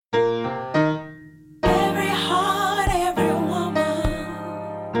Every heart, every woman.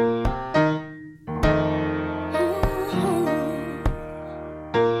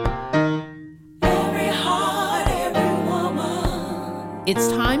 Every heart, every woman. It's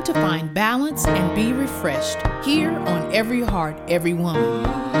time to find balance and be refreshed here on Every Heart, Every Woman.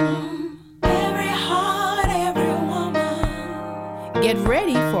 Every heart, every woman. Get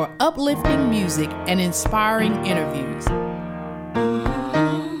ready for uplifting music and inspiring interviews.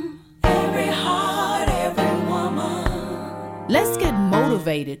 Every heart, every woman. Let's get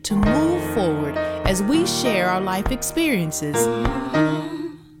motivated to move forward as we share our life experiences.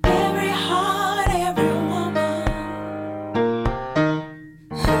 Every heart, every woman.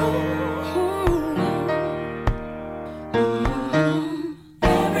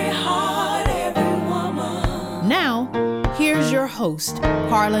 Every heart, every woman. Now, here's your host,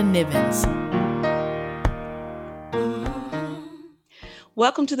 Carla Nivens.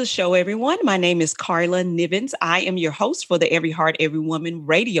 Welcome to the show, everyone. My name is Carla Nivens. I am your host for the Every Heart, Every Woman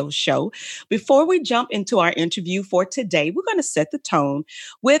radio show. Before we jump into our interview for today, we're going to set the tone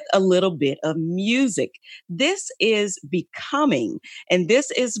with a little bit of music. This is Becoming, and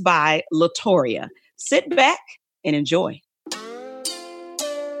this is by Latoria. Sit back and enjoy.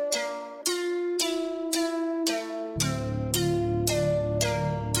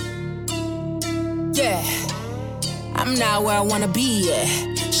 Yeah, I'm not where I wanna be at.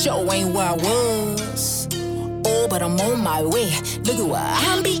 Sure ain't where I was. Oh, but I'm on my way. Look at what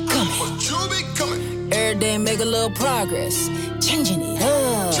I'm becoming. What you becoming? Every day make a little progress. Changing it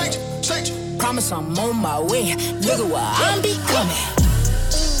up. Change it. Promise I'm on my way. Look at what I'm becoming.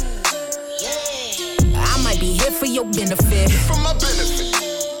 I might be here for your benefit. For my benefit.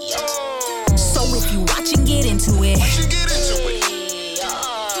 So if you watch and get into it. Once you get into it.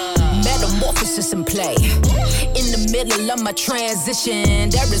 Metamorphosis in play. In the middle of my transition,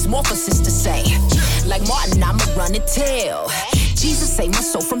 there is morphosis to say. Like Martin, I'ma run and tell. Jesus saved my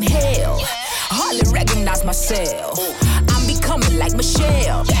soul from hell. Hardly recognize myself. I'm becoming like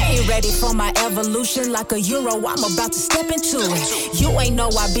Michelle. Ain't ready for my evolution like a Euro. I'm about to step into it. You ain't know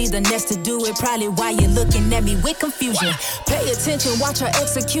I be the next to do it. Probably why you're looking at me with confusion. Pay attention, watch her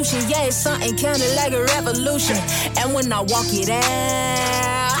execution. Yeah, it's something kinda like a revolution. And when I walk it out,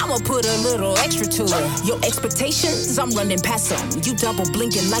 I'ma put a little extra to it. Your expectations, I'm running past them. You double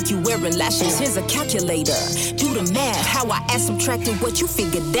blinking like you wearing lashes. Here's a calculator. Do the math, how I add subtracted what you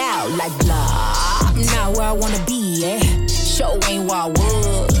figured out. Like blah. Not where I wanna be, yeah. Sure ain't where I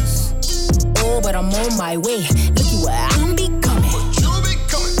was. Oh, but I'm on my way. Look at where I'm becoming. What you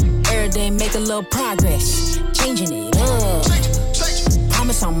becoming? Every day make a little progress. Changing it up. Change it.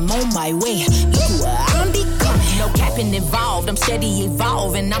 Promise I'm on my way. Look at where I'm becoming. No capping involved, I'm steady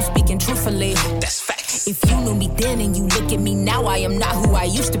evolving. I'm speaking truthfully. That's facts. If you knew me then and you look at me now, I am not who I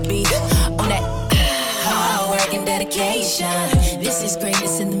used to be. On that hard work and dedication, this is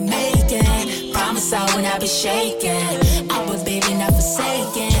greatness in the making. Promise I will not be shaken. I was baby not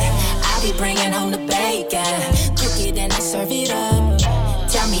forsaken. I be bringing home the bacon. Cook it and I serve it up.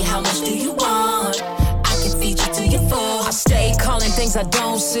 Tell me how much do you want? I can feed you to your full. I stay calling things I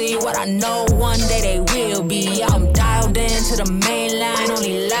don't see. What I know one day they will be. I'm dialed into the main line.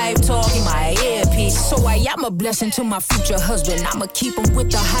 Only life talk in my earpiece. So I am a blessing to my future husband. I'ma keep him with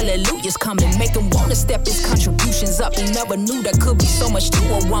the hallelujahs coming. Make him wanna step his contributions up. He never knew there could be so much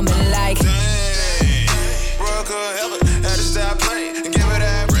to a woman like. Bro, could help it. Had to stop playing and give her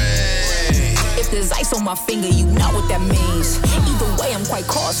that ring. If there's ice on my finger, you know what that means. Either way, I'm quite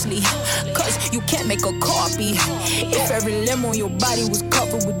costly, cause you can't make a copy. If every limb on your body was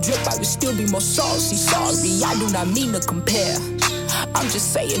covered with drip, I would still be more saucy. Sorry, I do not mean to compare. I'm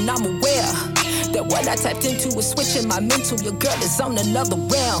just saying I'm aware that what I tapped into is switching my mental. Your girl is on another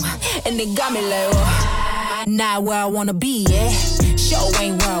realm, and it got me like, oh, not where I wanna be, yeah. Sure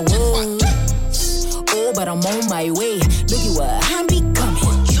ain't where I was. Oh, but I'm on my way. Look at what I'm becoming.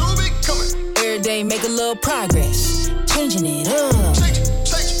 What you becoming? Every day make a little progress. Changing it up. Change it.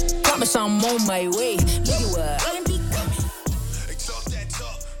 Promise I'm on my way. Look at what I'm becoming. Hey, talk that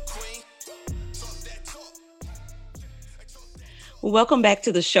talk, queen. Talk that talk. Welcome back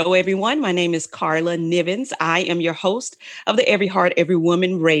to the show, everyone. My name is Carla Nivens. I am your host of the Every Heart, Every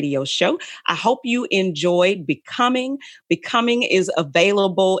Woman radio show. I hope you enjoyed Becoming. Becoming is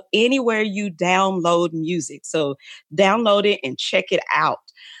available anywhere you download music. So download it and check it out.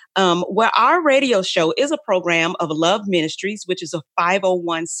 Where our radio show is a program of Love Ministries, which is a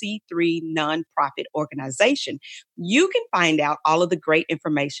 501c3 nonprofit organization. You can find out all of the great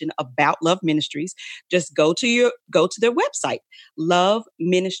information about Love Ministries. Just go to their website,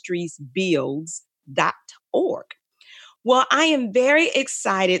 loveministriesbuilds.org. Well, I am very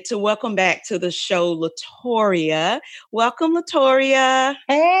excited to welcome back to the show Latoria. Welcome, Latoria.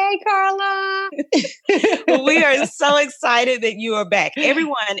 Hey, Carla. Well, we are so excited that you are back.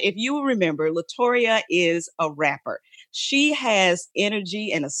 Everyone, if you remember, Latoria is a rapper. She has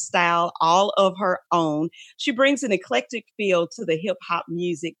energy and a style all of her own. She brings an eclectic feel to the hip hop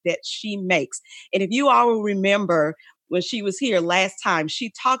music that she makes. And if you all will remember, when she was here last time,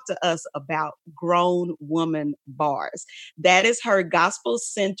 she talked to us about grown woman bars. That is her gospel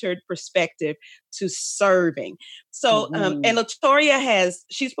centered perspective to serving. So, and Latoria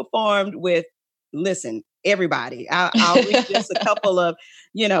she's performed with, listen, everybody. I'll read just a couple of,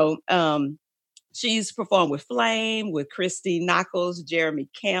 she's performed with Flame, with Christy Knuckles, Jeremy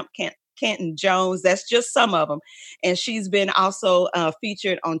Camp, Canton Jones. That's just some of them. And she's been also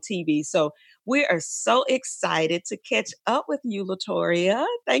featured on TV. So we are so excited to catch up with you, Latoria.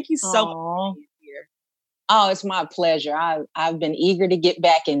 Thank you so much for being here. Oh, it's my pleasure. I've been eager to get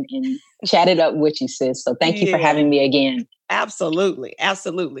back and chat it up with you, sis. So thank you for having me again. Absolutely.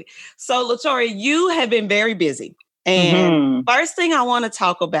 Absolutely. So, Latoria, you have been very busy. And first thing I want to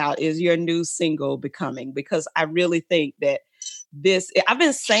talk about is your new single, Becoming, because I really think that I've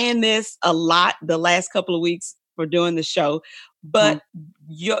been saying this a lot the last couple of weeks for doing the show, but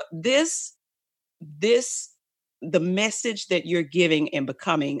the message that you're giving and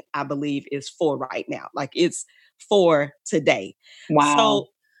Becoming, I believe, is for right now. Like, it's for today. Wow. So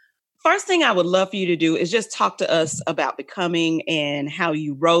first thing I would love for you to do is just talk to us about Becoming and how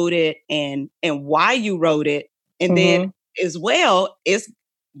you wrote it and why you wrote it. And then as well,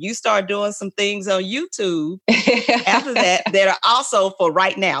 you start doing some things on YouTube after that are also for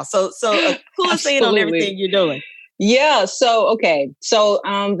right now. So clue us in on everything you're doing. Yeah. So, okay. So,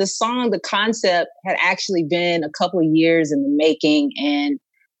 the song, the concept had actually been a couple of years in the making. And,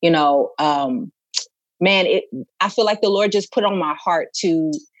 I feel like the Lord just put on my heart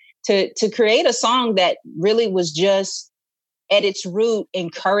to create a song that really was just at its root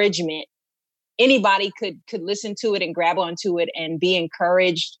encouragement. Anybody could listen to it and grab onto it and be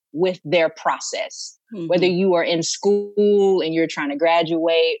encouraged with their process. Whether you are in school and you're trying to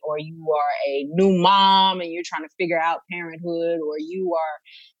graduate, or you are a new mom and you're trying to figure out parenthood, or you are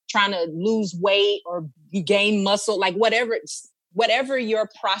trying to lose weight or gain muscle, like whatever your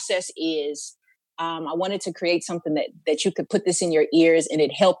process is, I wanted to create something that you could put this in your ears and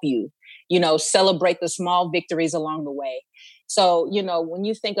it help you, celebrate the small victories along the way. So, when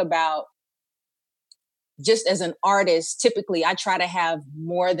you think about just as an artist, typically I try to have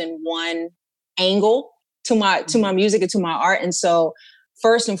more than one angle to my music and to my art. And so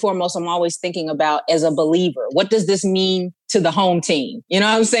first and foremost, I'm always thinking about, as a believer, what does this mean to the home team? You know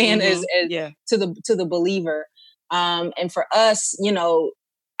what I'm saying? To the believer. And for us,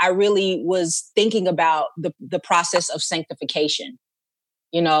 I really was thinking about the process of sanctification.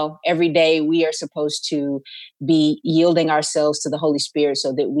 Every day we are supposed to be yielding ourselves to the Holy Spirit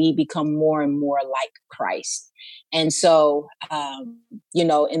so that we become more and more like Christ. And so, in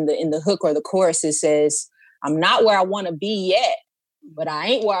the hook or the chorus, it says, "I'm not where I want to be yet, but I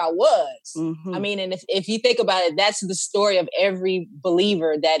ain't where I was." I mean, and if you think about it, that's the story of every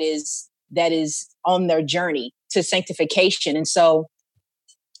believer that is on their journey to sanctification. And so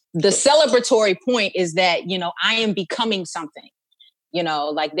the celebratory point is that, I am becoming something.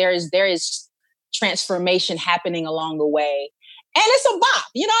 Like there is transformation happening along the way. And it's a bop,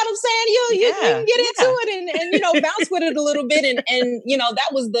 you know what I'm saying? You can get into it and bounce with it a little bit. And that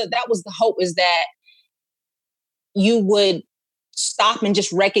was the hope, is that you would stop and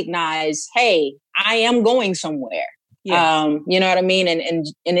just recognize, hey, I am going somewhere. Yes. You know what I mean? And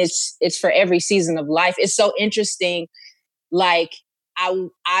it's for every season of life. It's so interesting. Like I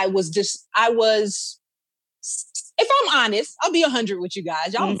was, if I'm honest, I'll be 100 with you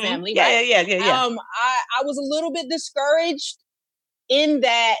guys. Y'all family, right? Yeah. I was a little bit discouraged in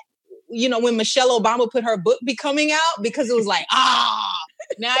that, when Michelle Obama put her book Becoming out, because it was like,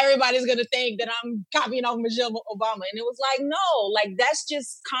 now everybody's going to think that I'm copying off Michelle Obama. And it was like, no, like that's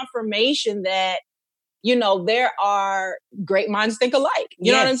just confirmation that, there are great minds think alike.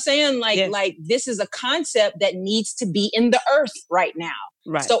 You know what I'm saying? Like this is a concept that needs to be in the earth right now.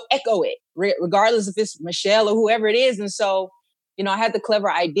 Right. So echo it, regardless if it's Michelle or whoever it is. And so, I had the clever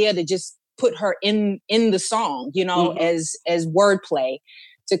idea to just put her in the song, as wordplay,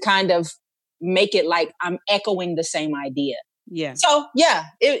 to kind of make it like I'm echoing the same idea. Yeah. So yeah,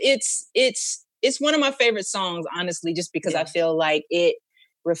 it's one of my favorite songs, honestly, just because I feel like it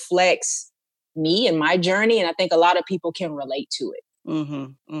reflects me and my journey, and I think a lot of people can relate to it.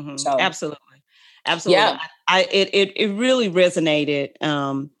 So absolutely. Yeah. It really resonated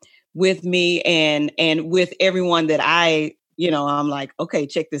with me and with everyone that I'm like, okay,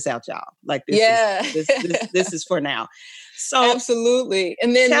 check this out, y'all. Like this is for now. So absolutely.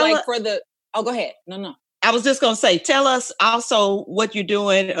 And then go ahead. No. I was just going to say, tell us also what you're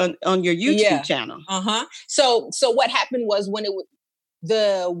doing on your YouTube channel. So what happened was when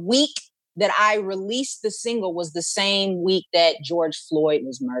the week that I released the single was the same week that George Floyd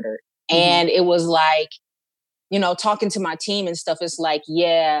was murdered. Mm-hmm. And it was like, talking to my team and stuff, it's like,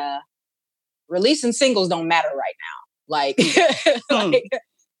 releasing singles don't matter right now. Like, like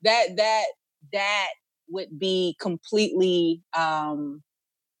that would be completely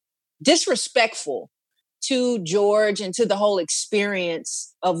disrespectful to George and to the whole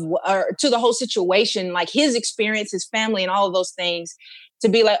experience or to the whole situation, like his experience, his family, and all of those things, to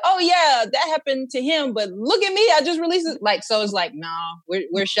be like, oh yeah, that happened to him, but look at me, I just released it. Like, so it's like, no,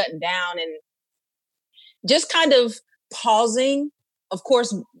 we're shutting down and just kind of pausing, of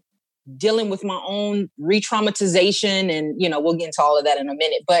course, dealing with my own re-traumatization, and we'll get into all of that in a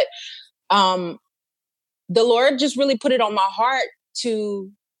minute. But the Lord just really put it on my heart to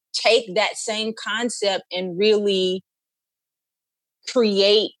take that same concept and really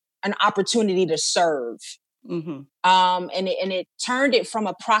create an opportunity to serve. Mm-hmm. And it turned it from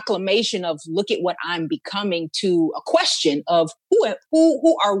a proclamation of look at what I'm becoming to a question of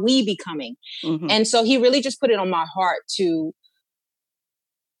who are we becoming? Mm-hmm. And so he really just put it on my heart to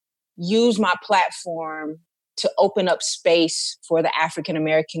use my platform to open up space for the African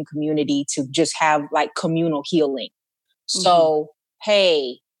American community to just have like communal healing. Mm-hmm. So,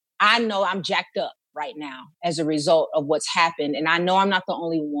 hey, I know I'm jacked up right now as a result of what's happened. And I know I'm not the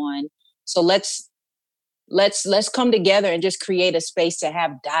only one. So let's come together and just create a space to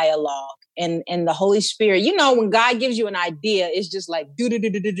have dialogue. And the Holy Spirit, when God gives you an idea, it's just like do. And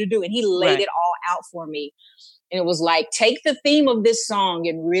he laid it all out for me. And it was like, take the theme of this song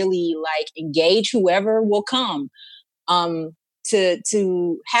and really like engage whoever will come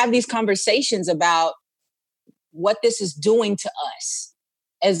to have these conversations about what this is doing to us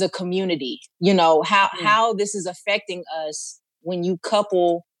as a community, how this is affecting us when you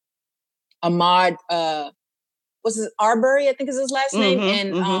couple Ahmaud, what's his Arbery, I think is his last name,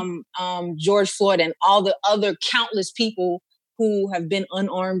 and George Floyd and all the other countless people who have been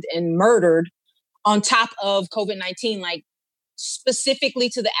unarmed and murdered on top of COVID-19, like specifically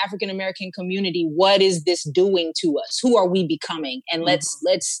to the African American community. What is this doing to us? Who are we becoming? And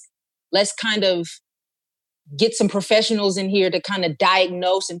let's kind of get some professionals in here to kind of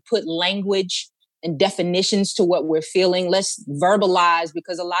diagnose and put language and definitions to what we're feeling. Let's verbalize,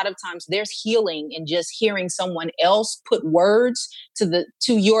 because a lot of times there's healing in just hearing someone else put words to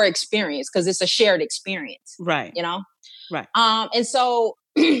your experience, because it's a shared experience. Right. Right. And so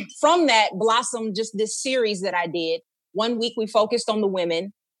from that blossomed just this series that I did. One week we focused on the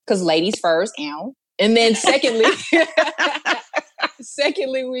women, because ladies first, and then secondly,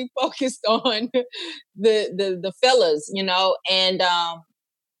 we focused on the fellas, and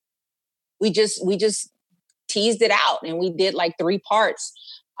we just teased it out, and we did like 3 parts.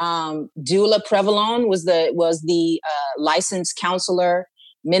 Dula Prevalon was the licensed counselor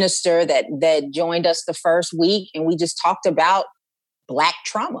minister that joined us the first week, and we just talked about Black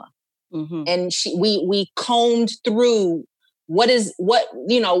trauma. Mm-hmm. And we combed through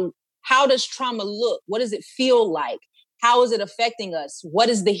how does trauma look? What does it feel like? How is it affecting us? What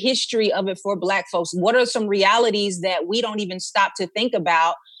is the history of it for Black folks? What are some realities that we don't even stop to think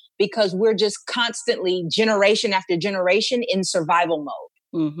about, because we're just constantly, generation after generation, in survival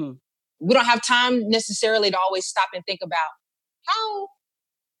mode. Mm-hmm. We don't have time necessarily to always stop and think about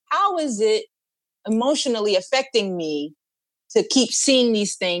how is it emotionally affecting me to keep seeing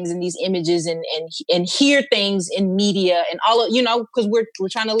these things and these images and hear things in media and all of, because we're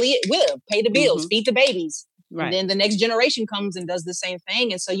trying to live, pay the bills, feed the babies. Right. And then the next generation comes and does the same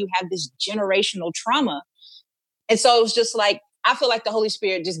thing. And so you have this generational trauma. And so it was just like, I feel like the Holy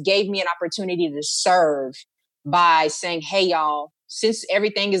Spirit just gave me an opportunity to serve by saying, hey, y'all, since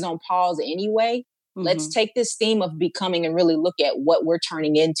everything is on pause anyway, let's take this theme of becoming and really look at what we're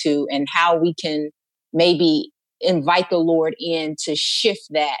turning into and how we can maybe invite the Lord in to shift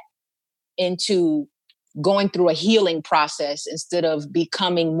that into going through a healing process instead of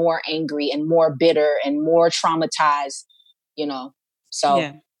becoming more angry and more bitter and more traumatized,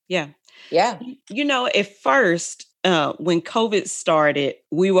 So yeah. At first, when COVID started,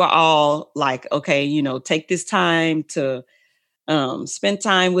 we were all like, okay, take this time to spend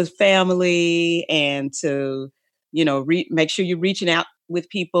time with family and to, make sure you're reaching out with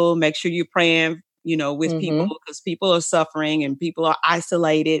people, make sure you're praying, with people, because people are suffering and people are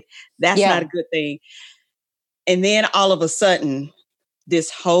isolated. That's not a good thing. And then all of a sudden, this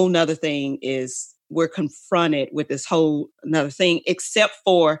whole nother thing is we're confronted with this whole nother thing, except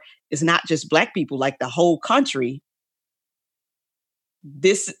for it's not just Black people, like the whole country.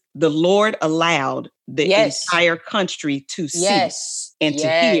 The Lord allowed the entire country to see and to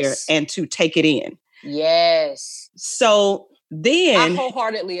hear and to take it in. Yes. So then I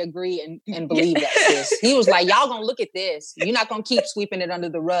wholeheartly agree and believe that, sis. He was like, y'all gonna look at this. You're not gonna keep sweeping it under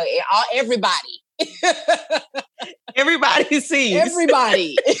the rug. Everybody. Everybody sees.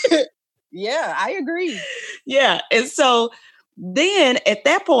 Everybody. Yeah, I agree. Yeah. And so then at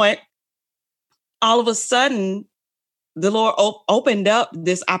that point, all of a sudden, the Lord opened up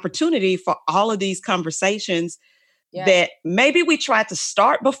this opportunity for all of these conversations that maybe we tried to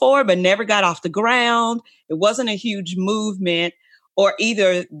start before, but never got off the ground. It wasn't a huge movement, or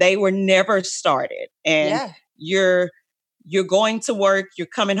either they were never started. And you're going to work, you're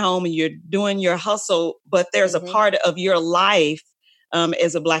coming home and you're doing your hustle, but there's a part of your life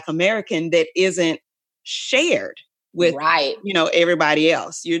as a Black American that isn't shared with, everybody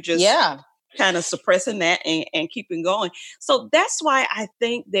else. You're just kind of suppressing that and keeping going. So that's why I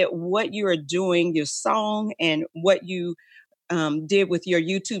think that what you are doing, your song and what you did with your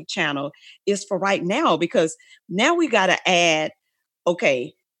YouTube channel is for right now, because now we got to add,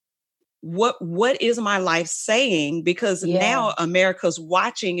 okay, what is my life saying? Because now America's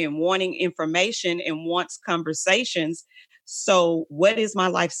watching and wanting information and wants conversations. So what is my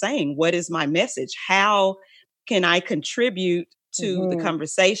life saying? What is my message? How can I contribute to the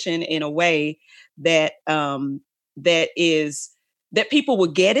conversation in a way that that people will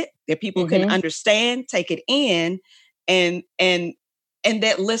get it, that people can understand, take it in, and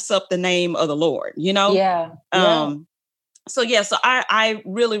that lifts up the name of the Lord, So I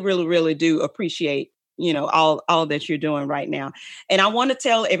really, really, really do appreciate, all that you're doing right now. And I want to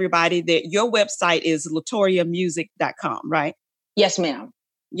tell everybody that your website is latoriamusic.com, right? Yes, ma'am.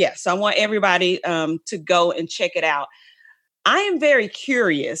 Yes. I want everybody to go and check it out. I am very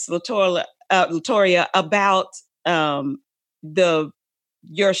curious, Latoria, about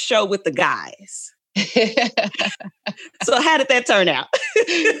your show with the guys. So how did that turn out?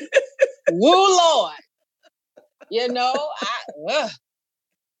 Woo, Lord.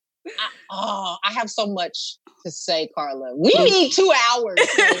 I have so much to say, Carla. We need 2 hours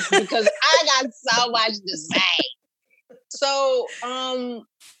because I got so much to say. So,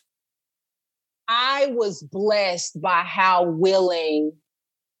 I was blessed by how willing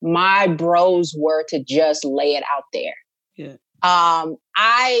my bros were to just lay it out there. Yeah.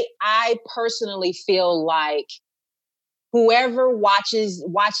 I personally feel like whoever watches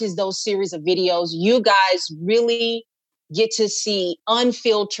those series of videos, you guys really get to see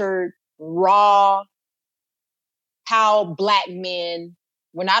unfiltered, raw, how Black men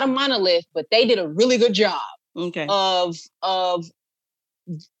were not a monolith, but they did a really good job of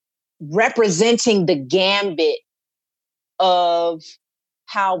representing the gambit of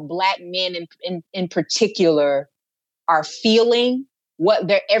how Black men in particular are feeling, what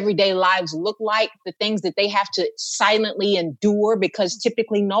their everyday lives look like, the things that they have to silently endure, because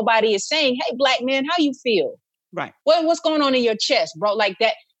typically nobody is saying, hey, Black man, how you feel? Right. What's going on in your chest, bro? Like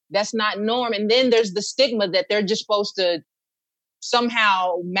that's not norm. And then there's the stigma that they're just supposed to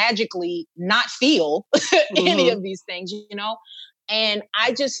somehow magically not feel any of these things, And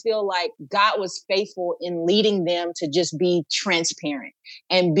I just feel like God was faithful in leading them to just be transparent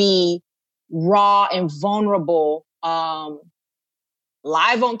and be raw and vulnerable,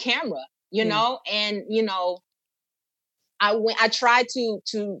 live on camera, and, I tried to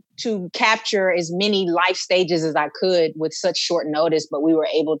capture as many life stages as I could with such short notice, but we were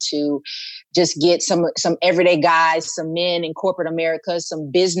able to just get some everyday guys, some men in corporate America,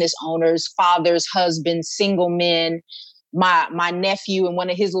 some business owners, fathers, husbands, single men, my nephew and one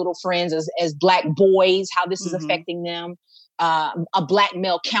of his little friends as Black boys, how this is affecting them. A Black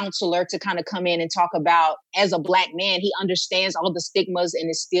male counselor to kind of come in and talk about, as a Black man, he understands all the stigmas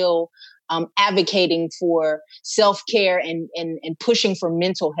and is still advocating for self-care and pushing for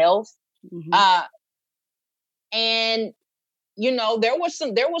mental health. And there was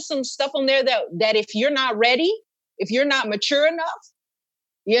some stuff on there that if you're not ready, if you're not mature enough,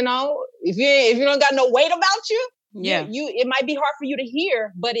 if you don't got no weight about you, it might be hard for you to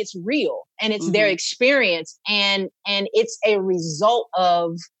hear, but it's real and it's their experience, and it's a result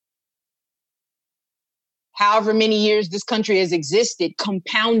of however many years this country has existed,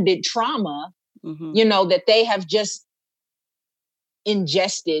 compounded trauma, that they have just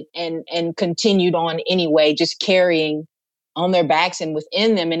ingested and continued on anyway, just carrying on their backs and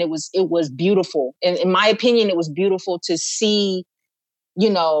within them. And it was beautiful. And in my opinion, it was beautiful to see,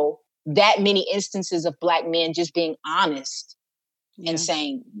 that many instances of Black men just being honest and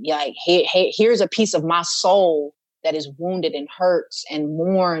saying, like, here's a piece of my soul that is wounded and hurts and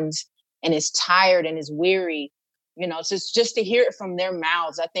mourns and is tired and is weary. You know, so it's just to hear it from their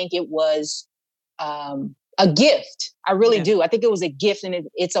mouths. I think it was a gift. I really do. I think it was a gift, and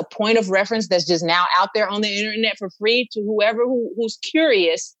it's a point of reference that's just now out there on the internet for free to whoever who's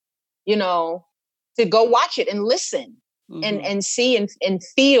curious, you know, to go watch it and listen and see and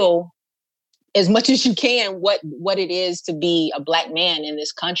feel as much as you can what it is to be a Black man in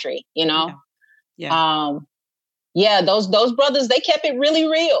this country, you know? Those brothers, they kept it really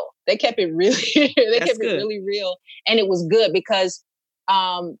real. They kept it really real. And it was good because,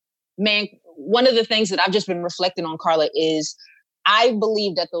 man, one of the things that I've just been reflecting on, Carla, is I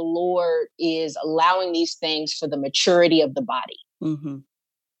believe that the Lord is allowing these things for the maturity of the body. Mm-hmm.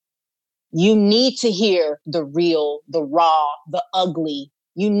 You need to hear the real, the raw, the ugly.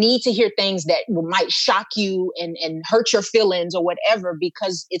 You need to hear things that might shock you and hurt your feelings or whatever,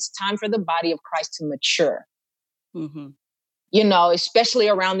 because it's time for the body of Christ to mature. Mm-hmm. You know, especially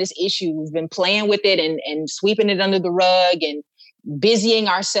around this issue. We've been playing with it and sweeping it under the rug and busying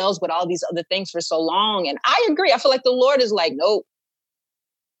ourselves with all these other things for so long. And I agree. I feel like the Lord is like, nope,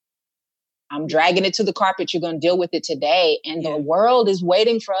 I'm dragging it to the carpet. You're going to deal with it today. And the world is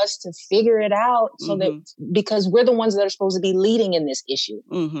waiting for us to figure it out so that, because we're the ones that are supposed to be leading in this issue,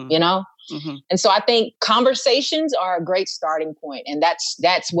 you know? Mm-hmm. And so I think conversations are a great starting point. And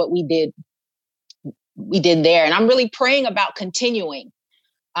that's what we did. We did there. And I'm really praying about continuing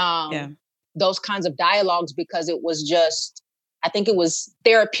those kinds of dialogues, because it was just, I think it was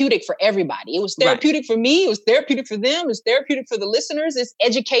therapeutic for everybody. It was therapeutic for me. It was therapeutic for them. It was therapeutic for the listeners. It's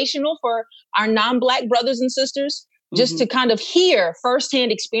educational for our non-Black brothers and sisters, just to kind of hear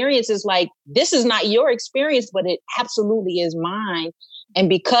firsthand experiences like, this is not your experience, but it absolutely is mine. And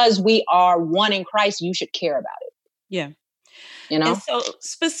because we are one in Christ, you should care about it. Yeah. You know? And so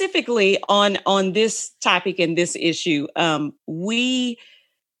specifically on this topic and this issue, we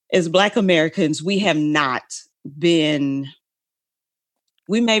as Black Americans, we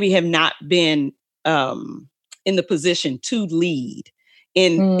maybe have not been in the position to lead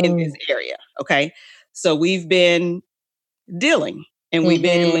in this area. Okay. So we've been dealing and we've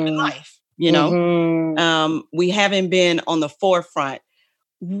been living life, you know, we haven't been on the forefront.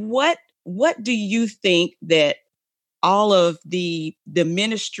 What do you think that all of the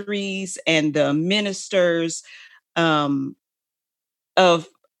ministries and the ministers of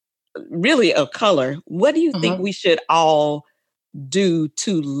color, what do you think we should all do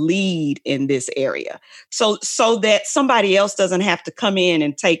to lead in this area so that somebody else doesn't have to come in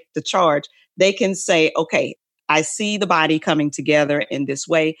and take the charge? They can say, okay, I see the body coming together in this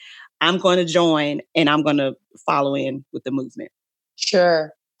way. I'm going to join and I'm going to follow in with the movement.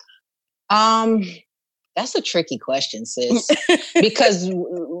 Sure. That's a tricky question, sis, because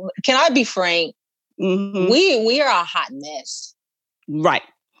can I be frank? We are a hot mess. Right.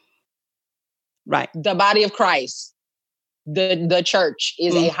 The body of Christ, the church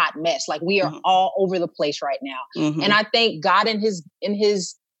is a hot mess. Like, we are all over the place right now. And I think God in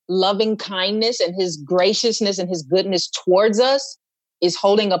his loving kindness and his graciousness and his goodness towards us is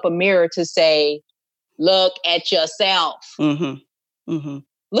holding up a mirror to say, look at yourself.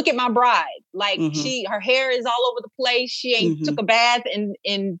 Look at my bride. Like, her hair is all over the place. She ain't took a bath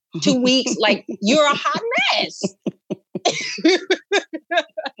in 2 weeks. Like, you're a hot mess.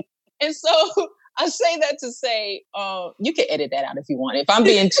 And so I say that to say, you can edit that out if you want. If I'm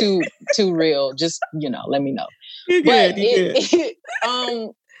being too real, just, let me know. You're good.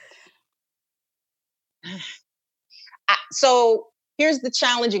 So here's the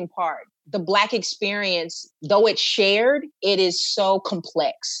challenging part. The Black experience, though it's shared, it is so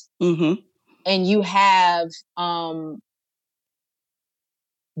complex. And you have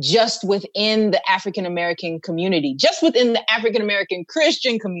just within the African-American community, just within the African-American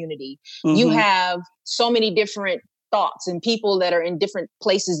Christian community, you have so many different thoughts and people that are in different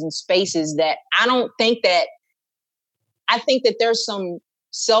places and spaces that I think that there's some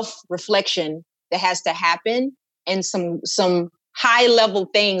self-reflection that has to happen, and some high level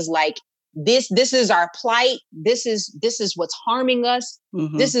things like this is our plight. This is what's harming us.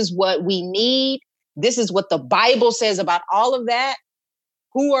 This is what we need. This is what the Bible says about all of that.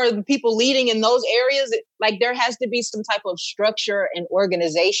 Who are the people leading in those areas? Like, there has to be some type of structure and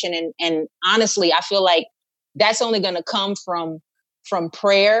organization. And honestly, I feel like that's only going to come from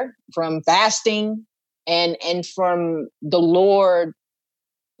prayer, from fasting, and from the Lord,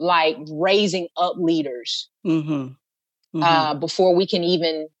 like, raising up leaders before we can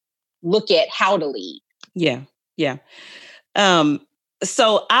even look at how to lead. Yeah.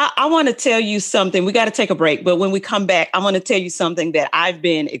 So I want to tell you something. We got to take a break, but when we come back, I want to tell you something that I've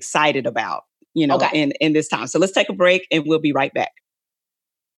been excited about, Okay. in this time. So let's take a break and we'll be right back.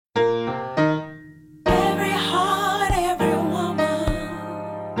 Every heart, every woman.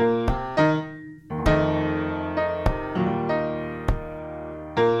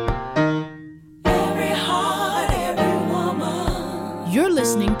 Every heart, every woman. You're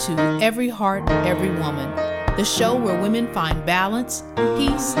listening to Every Heart, Every Woman, the show where women find balance,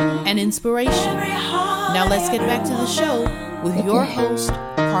 peace, and inspiration. Every heart. Now let's get back to the show with your host,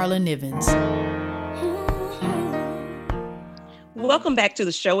 Carla Nivens. Welcome back to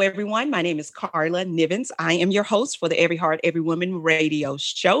the show, everyone. My name is Carla Nivens. I am your host for the Every Heart, Every Woman radio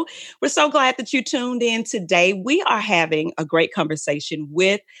show. We're so glad that you tuned in today. We are having a great conversation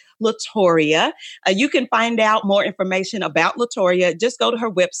with Latoria. You can find out more information about Latoria. Just go to her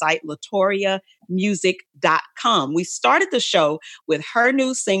website, latoriamusic.com. We started the show with her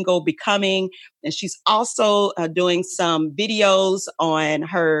new single, Becoming, and she's also doing some videos on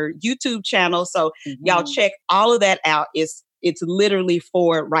her YouTube channel. So y'all check all of that out. It's literally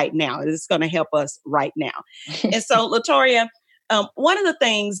for right now. It's going to help us right now. And so, Latoria, one of the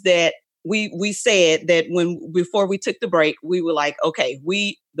things that we said that before we took the break, we were like, okay,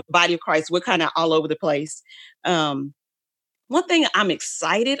 the body of Christ, we're kind of all over the place. One thing I'm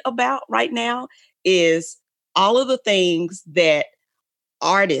excited about right now is all of the things that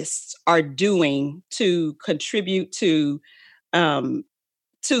artists are doing to contribute to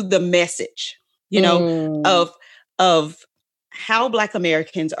the message, of how Black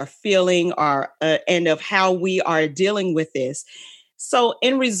Americans are feeling, and of how we are dealing with this. So,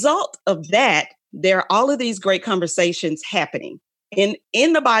 in result of that, there are all of these great conversations happening in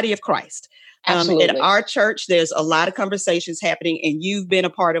the body of Christ. Absolutely. At our church, there's a lot of conversations happening, and you've been a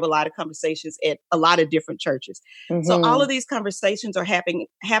part of a lot of conversations at a lot of different churches. So, all of these conversations are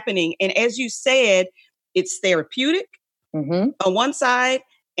happening, and as you said, it's therapeutic on one side,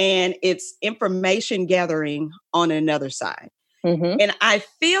 and it's information gathering on another side. And I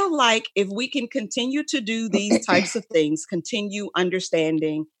feel like if we can continue to do these types of things, continue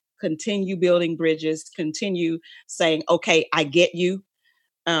understanding, continue building bridges, continue saying, okay, I get you,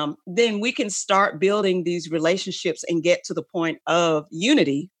 then we can start building these relationships and get to the point of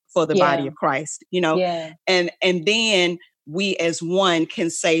unity for the body of Christ, and then we as one can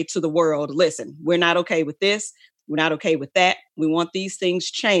say to the world, listen, we're not okay with this. We're not okay with that. We want these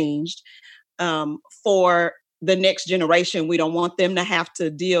things changed for the next generation. We don't want them to have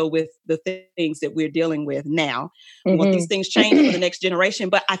to deal with the things that we're dealing with now. We want these things changed for the next generation.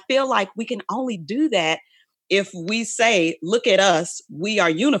 But I feel like we can only do that if we say, look at us, we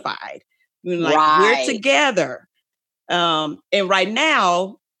are unified. We're together. And right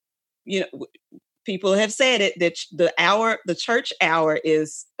now, people have said it, that the church hour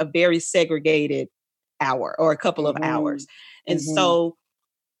is a very segregated hour or a couple of hours. And so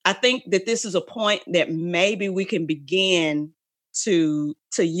I think that this is a point that maybe we can begin to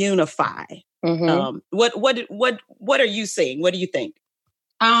unify. What are you seeing? What do you think?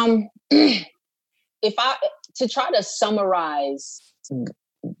 If I to try to summarize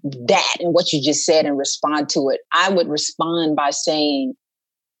that and what you just said and respond to it, I would respond by saying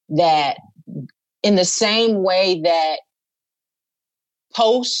that in the same way that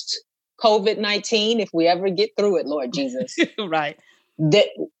post COVID-19, if we ever get through it, Lord Jesus, right, that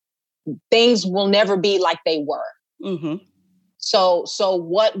things will never be like they were. So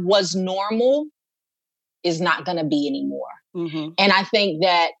what was normal is not going to be anymore. And I think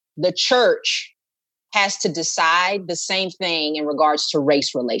that the church has to decide the same thing in regards to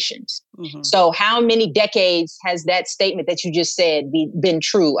race relations. So how many decades has that statement that you just said been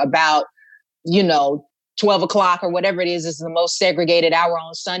true about, 12 o'clock or whatever it is the most segregated hour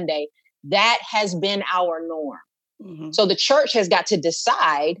on Sunday? That has been our norm. So the church has got to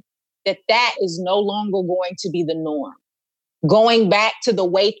decide that is no longer going to be the norm. Going back to the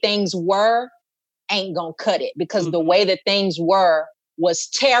way things were ain't gonna cut it, because the way that things were was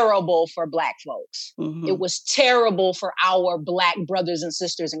terrible for Black folks. It was terrible for our Black brothers and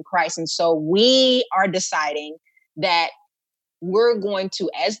sisters in Christ. And so we are deciding that we're going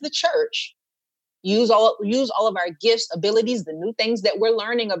to, as the church, use all of our gifts, abilities, the new things that we're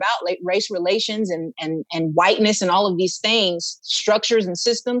learning about, like race relations and whiteness and all of these things, structures and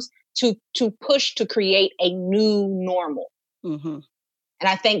systems, to push to create a new normal. And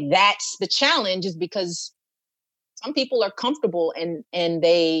I think that's the challenge, is because some people are comfortable and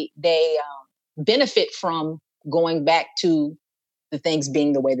they benefit from going back to the things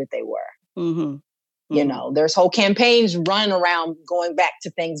being the way that they were. There's whole campaigns run around going back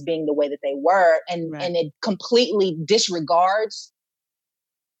to things being the way that they were, and it completely disregards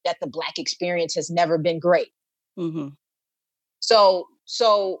that the Black experience has never been great. Mm-hmm. So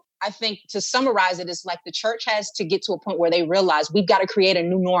I think to summarize it, it's like the church has to get to a point where they realize we've got to create a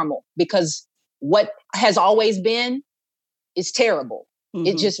new normal, because what has always been is terrible.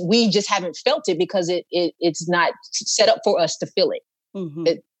 Mm-hmm. We just haven't felt it because it's not set up for us to feel it. Mm-hmm.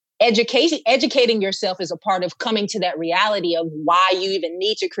 Educating yourself is a part of coming to that reality of why you even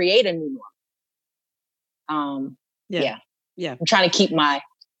need to create a new normal. Yeah. I'm trying to keep my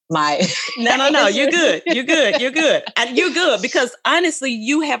No. You're good. And you're good because honestly,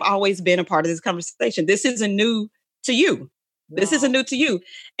 you have always been a part of this conversation. This isn't new to you. This isn't new to you.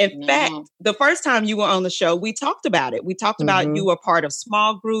 In fact, the first time you were on the show, we talked about it. We talked about you were part of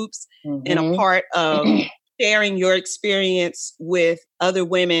small groups and a part of sharing your experience with other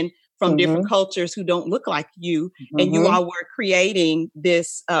women from different cultures who don't look like you. And you all were creating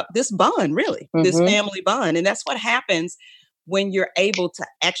this bond, really, this family bond. And that's what happens when you're able to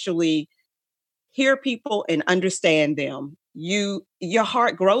actually hear people and understand them. Your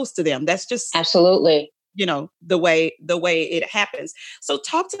heart grows to them. That's just absolutely, the way it happens. So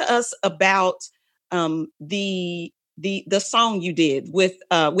talk to us about the song you did with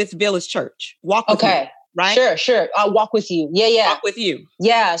Village Church. Walk with Me, right? Sure. I'll walk with you. Yeah. Walk with you.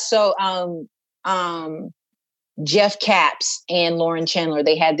 Yeah. So Jeff Capps and Lauren Chandler,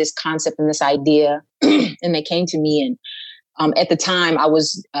 they had this concept and this idea, and they came to me, and at the time I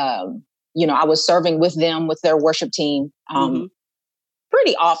was I was serving with them with their worship team.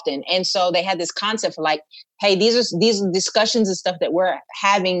 Pretty often. And so they had this concept for like, hey, these are discussions and stuff that we're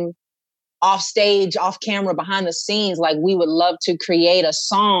having off stage, off camera, behind the scenes. Like, we would love to create a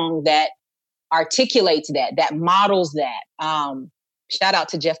song that articulates that models that. Shout out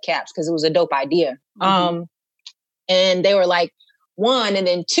to Jeff Capps, because it was a dope idea. And they were like, one, and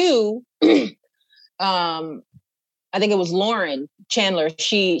then two, I think it was Lauren Chandler.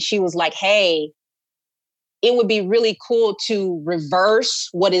 She was like, hey, it would be really cool to reverse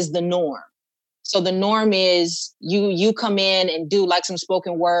what is the norm. So the norm is you come in and do like some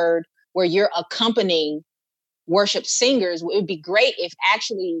spoken word where you're accompanying worship singers. It would be great if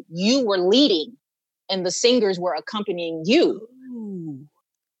actually you were leading and the singers were accompanying you. Ooh.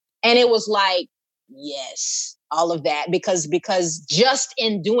 And it was like, yes, all of that, because just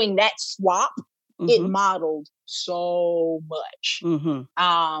in doing that swap, it modeled so much.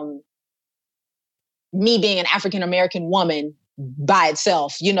 Me being an African-American woman by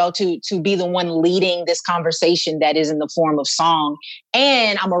itself, to be the one leading this conversation that is in the form of song.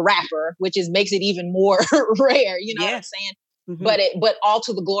 And I'm a rapper, which makes it even more rare, what I'm saying? But all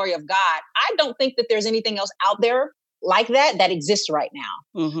to the glory of God. I don't think that there's anything else out there like that exists right now.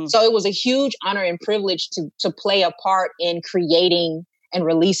 So it was a huge honor and privilege to play a part in creating and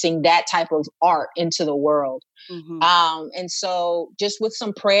releasing that type of art into the world. And so just with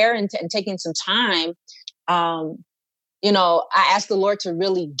some prayer and taking some time, I asked the Lord to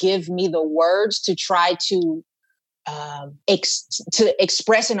really give me the words to try to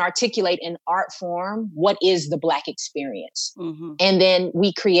express and articulate in art form what is the Black experience. And then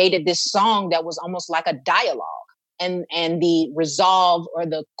we created this song that was almost like a dialogue. And the resolve, or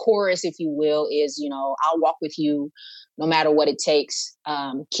the chorus, if you will, is, I'll walk with you no matter what it takes.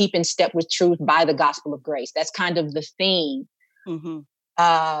 Keep in step with truth by the gospel of grace. That's kind of the theme.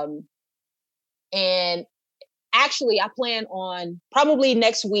 And actually, I plan on probably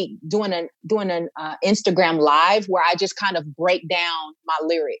next week doing an Instagram live where I just kind of break down my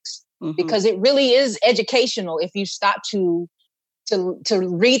lyrics, because it really is educational if you stop to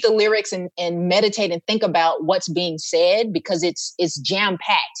read the lyrics and meditate and think about what's being said, because it's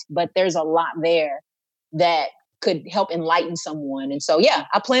jam-packed, but there's a lot there that could help enlighten someone. And so,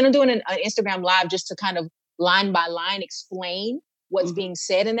 I plan on doing an Instagram live just to kind of line by line explain what's being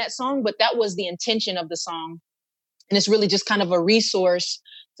said in that song. But that was the intention of the song. And it's really just kind of a resource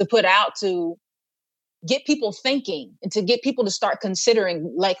to put out to get people thinking and to get people to start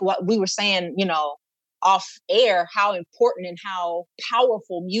considering, like what we were saying, off air, how important and how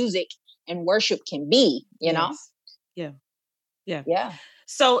powerful music and worship can be, know? Yeah.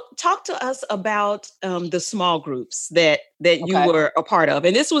 So talk to us about the small groups that you were a part of.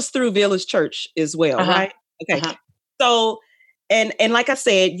 And this was through Village Church as well, right? Okay. So, and like I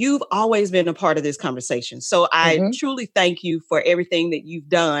said, you've always been a part of this conversation. So I truly thank you for everything that you've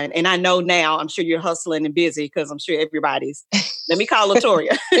done. And I know now, I'm sure you're hustling and busy, because I'm sure everybody's, let me call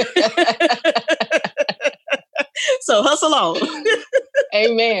LaToya. So hustle on.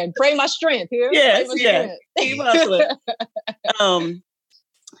 Amen. Pray my strength here. Yes. Keep hustling.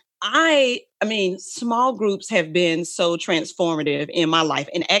 I mean, small groups have been so transformative in my life.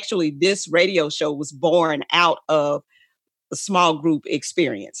 And actually, this radio show was born out of a small group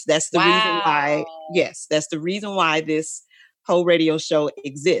experience. That's the reason why, yes, that's the reason why this whole radio show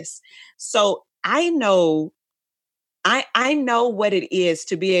exists. So I know what it is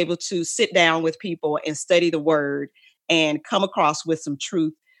to be able to sit down with people and study the word and come across with some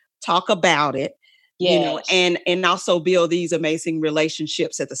truth, talk about it, Yes. and also build these amazing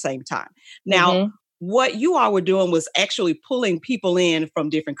relationships at the same time. Now, what you all were doing was actually pulling people in from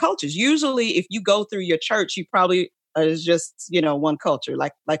different cultures. Usually, if you go through your church, you probably is just, one culture,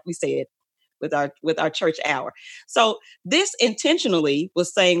 like we said with our church hour. So this intentionally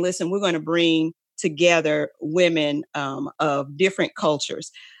was saying, listen, we're going to bring together women of different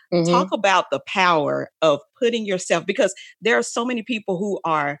cultures. Talk about the power of putting yourself, because there are so many people who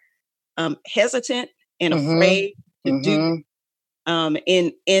are hesitant and afraid to do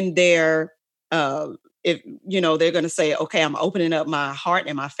in their if they're going to say, okay, I'm opening up my heart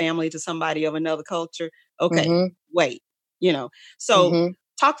and my family to somebody of another culture. Okay, wait, so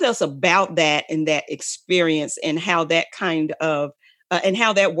talk to us about that and that experience and how that kind of and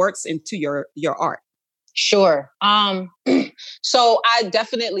how that works into your art. Sure. So I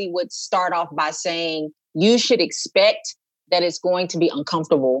definitely would start off by saying you should expect that it's going to be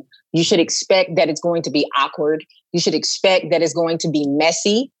uncomfortable. You should expect that it's going to be awkward. You should expect that it's going to be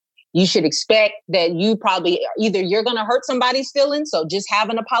messy. You should expect that you probably either you're going to hurt somebody's feelings, so just have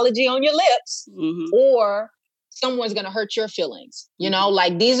an apology on your lips, or someone's going to hurt your feelings.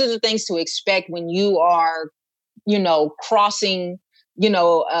 Like these are the things to expect when you are, crossing,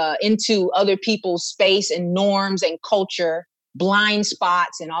 into other people's space and norms and culture, blind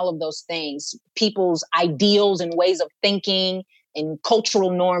spots and all of those things, people's ideals and ways of thinking and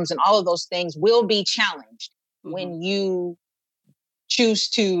cultural norms and all of those things will be challenged when you choose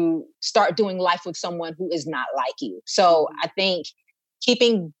to start doing life with someone who is not like you. So I think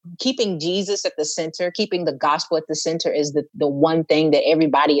keeping Jesus at the center, keeping the gospel at the center is the one thing that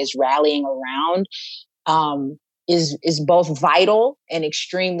everybody is rallying around. Is both vital and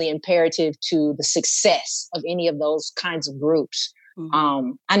extremely imperative to the success of any of those kinds of groups.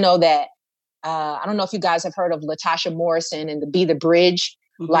 I know that, I don't know if you guys have heard of Latasha Morrison and the Be the Bridge.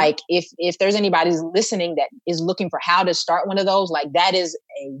 Like if there's anybody listening that is looking for how to start one of those, like that is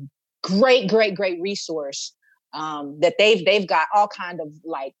a great, great, great resource. That they've got all kind of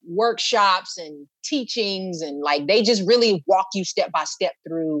like workshops and teachings, and like they just really walk you step by step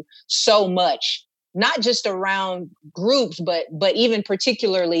through so much. Not just around groups, but even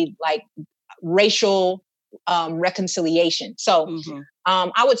particularly like racial reconciliation. So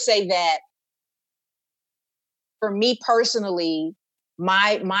I would say that for me personally,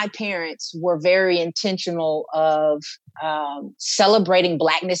 my parents were very intentional of celebrating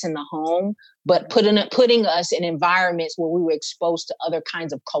Blackness in the home, but putting us in environments where we were exposed to other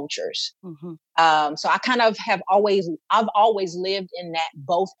kinds of cultures. So I kind of I've always lived in that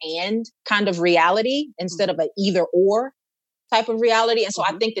both and kind of reality instead of an either or type of reality. And so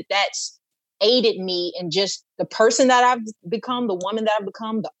I think that that's aided me in just the person that I've become, the woman that I've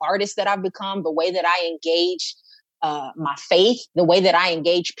become, the artist that I've become, the way that I engage my faith, the way that I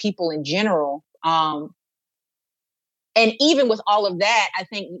engage people in general. And even with all of that, I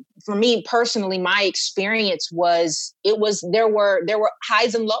think for me personally, my experience there were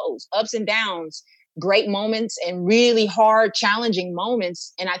highs and lows, ups and downs, great moments and really hard, challenging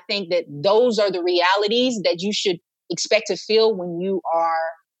moments. And I think that those are the realities that you should expect to feel when you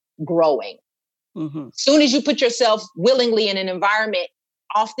are growing. Soon as you put yourself willingly in an environment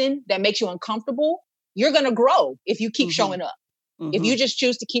often that makes you uncomfortable, you're going to grow if you keep showing up. If you just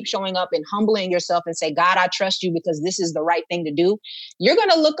choose to keep showing up and humbling yourself and say, God, I trust you because this is the right thing to do, you're going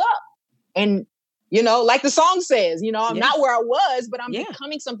to look up. And, like the song says, I'm not where I was, but I'm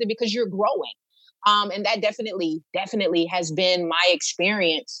becoming something because you're growing. And that definitely has been my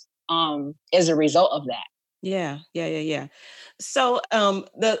experience as a result of that. Yeah. So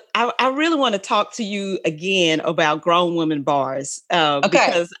I really want to talk to you again about Grown Women Bars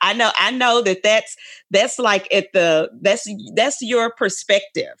because I know that's like that's your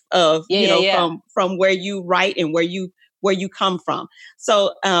perspective of from where you write and where you come from.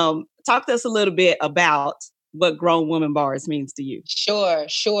 So talk to us a little bit about what Grown Women Bars means to you. Sure.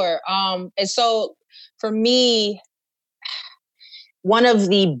 And so for me, one of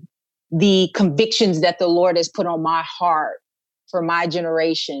the convictions that the Lord has put on my heart for my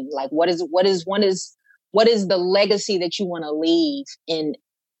generation, like what is the legacy that you want to leave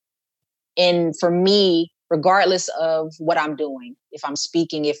in for me, regardless of what I'm doing, if I'm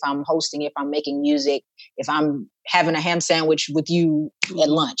speaking, if I'm hosting, if I'm making music, if I'm having a ham sandwich with you at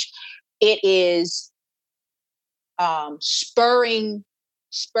lunch, it is spurring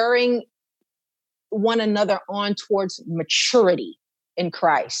one another on towards maturity in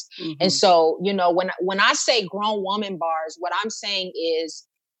Christ. Mm-hmm. And so, when I say grown woman bars, what I'm saying is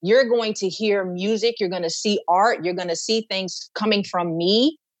you're going to hear music, you're going to see art, you're going to see things coming from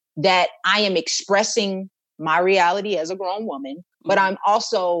me that I am expressing my reality as a grown woman, but I'm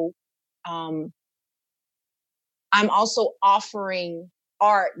also offering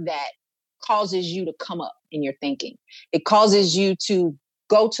art that causes you to come up in your thinking. It causes you to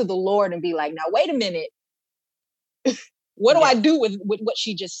go to the Lord and be like, now, wait a minute. What do I do with what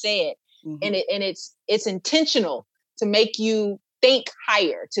she just said? Mm-hmm. And it's intentional to make you think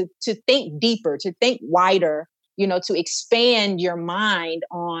higher, to think deeper, to think wider, to expand your mind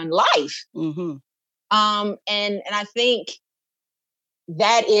on life. Mm-hmm. And I think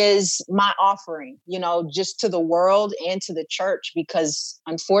that is my offering, just to the world and to the church, because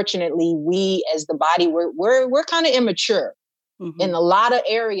unfortunately we as the body, we're kind of immature. Mm-hmm. In a lot of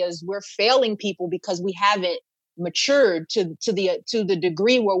areas. We're failing people because we haven't matured to the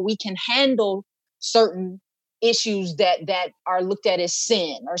degree where we can handle certain issues that are looked at as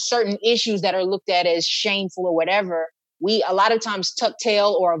sin, or certain issues that are looked at as shameful or whatever. We a lot of times tuck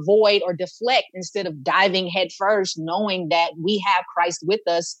tail or avoid or deflect instead of diving head first, knowing that we have Christ with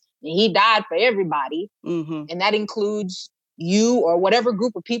us and he died for everybody. Mm-hmm. And that includes you or whatever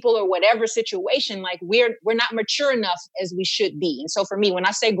group of people or whatever situation. Like we're not mature enough as we should be. And so for me, when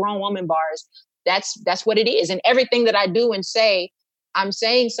I say grown woman bars, that's what it is. And everything that I do and say, I'm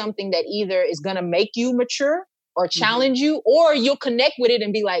saying something that either is going to make you mature or challenge you, or you'll connect with it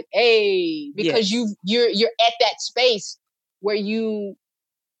and be like, hey, because you're at that space where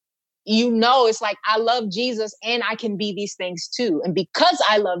it's like, I love Jesus and I can be these things too. And because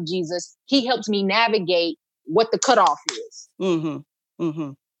I love Jesus, he helps me navigate what the cutoff is. Mm-hmm.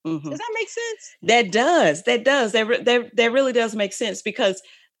 Mm-hmm. Mm-hmm. Does that make sense? That does. That really does make sense, because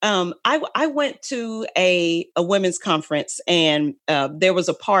I went to a women's conference, and there was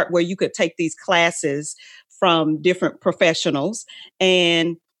a part where you could take these classes from different professionals,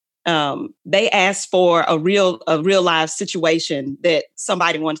 and they asked for a real live situation that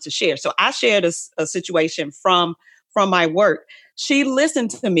somebody wanted to share. So I shared a situation from my work. She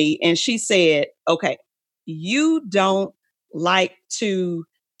listened to me and she said, okay, you don't like to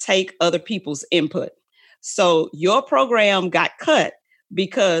take other people's input. So your program got cut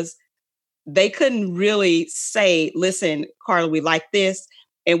because they couldn't really say, listen, Carla, we like this,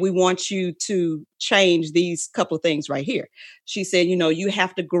 and we want you to change these couple of things right here. She said, you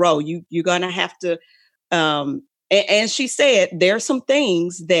have to grow. You're going to have to, and she said, there are some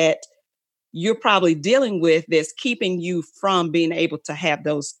things that you're probably dealing with that's keeping you from being able to have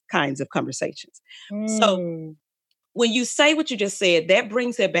those kinds of conversations. So when you say what you just said, that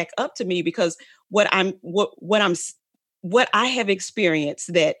brings it back up to me, because what I have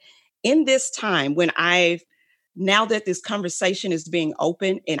experienced, that in this time when now that this conversation is being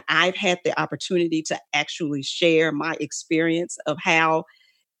open and I've had the opportunity to actually share my experience of how,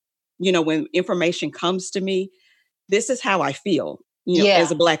 when information comes to me, this is how I feel, as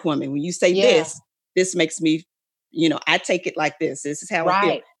a Black woman. When you say this makes me, I take it like this. This is how I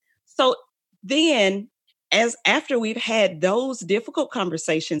feel. So then, after we've had those difficult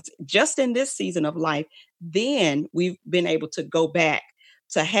conversations just in this season of life, then we've been able to go back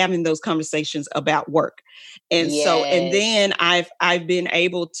to having those conversations about work. And so, and then I've been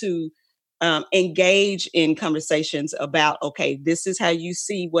able to engage in conversations about, okay, this is how you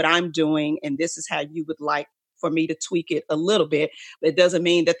see what I'm doing, and this is how you would like for me to tweak it a little bit. But it doesn't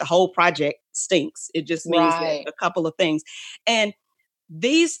mean that the whole project stinks. It just means that a couple of things. And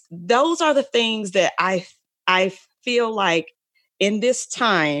those are the things that I feel like in this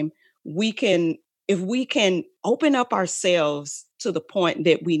time, if we can open up ourselves to the point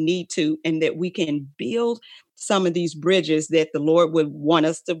that we need to, and that we can build some of these bridges that the Lord would want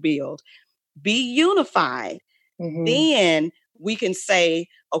us to build, be unified, then we can say,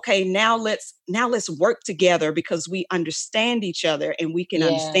 okay, now let's work together, because we understand each other, and we can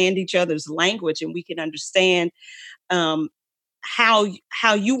understand each other's language, and we can understand how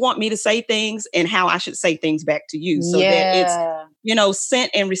you want me to say things and how I should say things back to you, so that it's, sent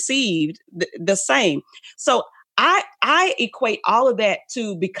and received the same. So I equate all of that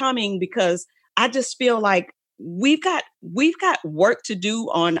to becoming, because I just feel like we've got work to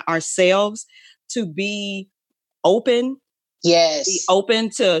do on ourselves to be open. Yes. Be open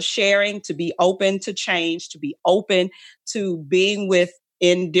to sharing, to be open to change, to be open to being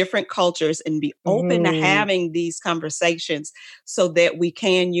in different cultures, and be open to having these conversations so that we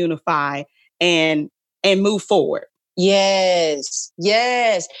can unify and move forward. Yes.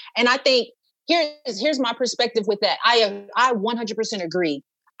 And I think here's my perspective with that. I 100% agree.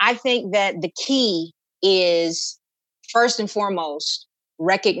 I think that the key is, first and foremost,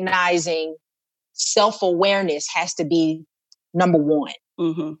 recognizing self-awareness has to be number one.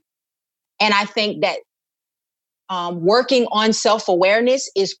 Mm-hmm. And I think that working on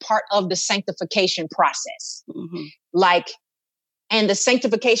self-awareness is part of the sanctification process. Mm-hmm. And the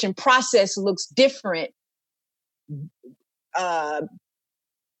sanctification process looks different in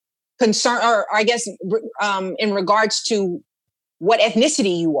regards to what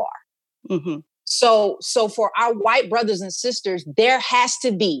ethnicity you are. Mm-hmm. So for our white brothers and sisters, there has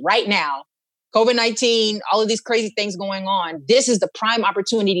to be right now, COVID-19, all of these crazy things going on. This is the prime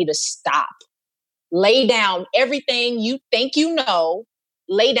opportunity to stop. Lay down everything you think you know,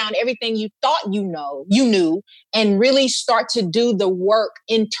 lay down everything you thought you knew, and really start to do the work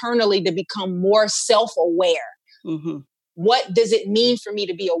internally to become more self-aware. Mm-hmm. What does it mean for me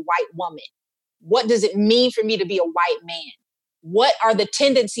to be a white woman? What does it mean for me to be a white man? What are the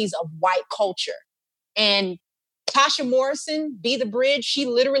tendencies of white culture? And Tasha Morrison, Be the Bridge, she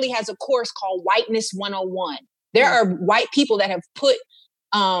literally has a course called Whiteness 101. There are white people that have put,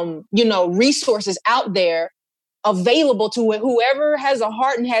 resources out there available to whoever has a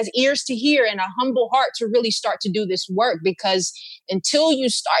heart and has ears to hear and a humble heart to really start to do this work. Because until you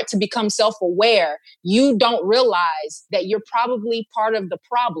start to become self-aware, you don't realize that you're probably part of the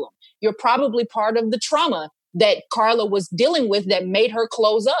problem. You're probably part of the trauma that Carla was dealing with that made her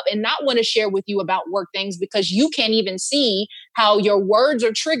close up and not want to share with you about work things, because you can't even see how your words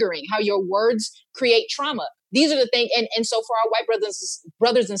are triggering, how your words create trauma. These are the things. And so for our white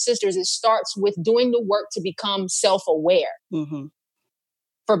brothers and sisters, it starts with doing the work to become self-aware. Mm-hmm.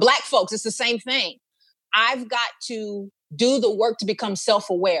 For Black folks, it's the same thing. I've got to do the work to become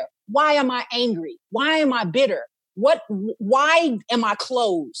self-aware. Why am I angry? Why am I bitter? Why am I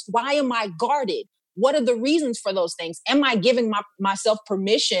closed? Why am I guarded? What are the reasons for those things? Am I giving myself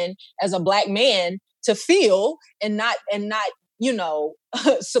permission as a Black man to feel and not,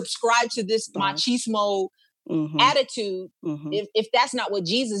 subscribe to this machismo attitude? Mm-hmm. If that's not what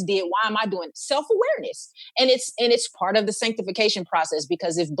Jesus did, why am I doing it? Self-awareness? And it's part of the sanctification process,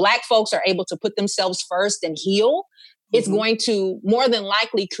 because if Black folks are able to put themselves first and heal, it's going to more than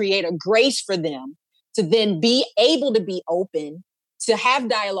likely create a grace for them to then be able to be open to have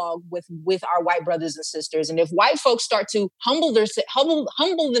dialogue with our white brothers and sisters. And if white folks start to humble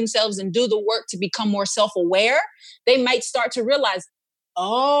themselves and do the work to become more self-aware, they might start to realize,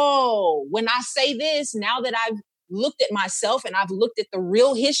 oh, when I say this, now that I've looked at myself and I've looked at the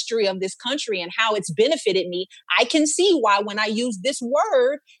real history of this country and how it's benefited me, I can see why when I use this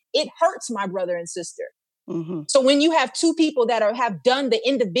word, it hurts my brother and sister. Mm-hmm. So when you have two people that have done the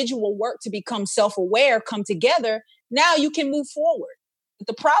individual work to become self-aware come together, now you can move forward. But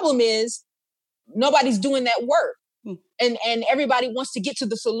the problem is nobody's doing that work. And everybody wants to get to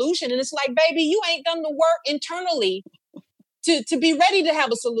the solution. And it's like, baby, you ain't done the work internally to be ready to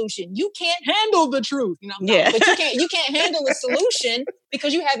have a solution. You can't handle the truth, Yeah. But you can't handle a solution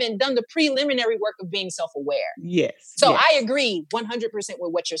because you haven't done the preliminary work of being self-aware. Yes. So yes. I agree 100%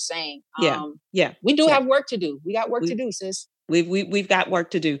 with what you're saying. Yeah. We do have work to do. We got work to do, sis. We've got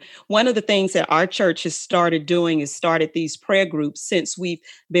work to do. One of the things that our church has started doing is started these prayer groups. Since we've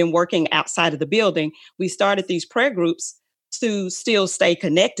been working outside of the building, we started these prayer groups to still stay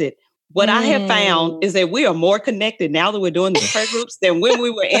connected. What I have found is that we are more connected now that we're doing the prayer groups than when we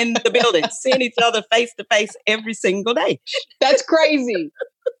were in the building, seeing each other face to face every single day. That's crazy.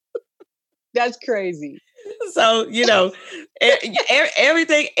 That's crazy. So,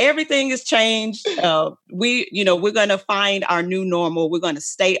 everything has changed. We're going to find our new normal. We're going to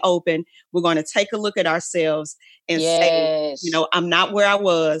stay open. We're going to take a look at ourselves and say, I'm not where I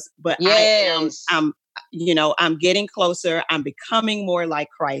was, but I'm getting closer. I'm becoming more like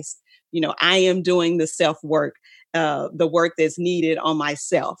Christ. I am doing the self-work, the work that's needed on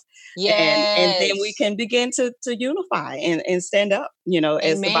myself. Yes. And then we can begin to unify and stand up,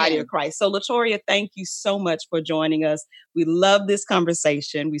 as the body of Christ. So LaToria, thank you so much for joining us. We love this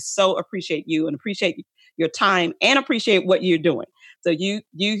conversation. We so appreciate you and appreciate your time and appreciate what you're doing. So you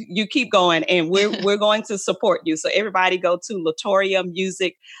keep going, and we're going to support you. So everybody go to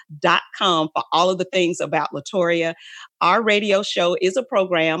latoriamusic.com for all of the things about LaToria. Our radio show is a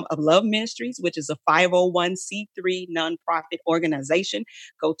program of Love Ministries, which is a 501c3 nonprofit organization.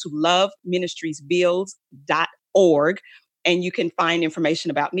 Go to loveministriesbuilds.org. And you can find information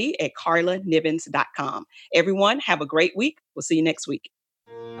about me at carlanivens.com. Everyone, have a great week. We'll see you next week.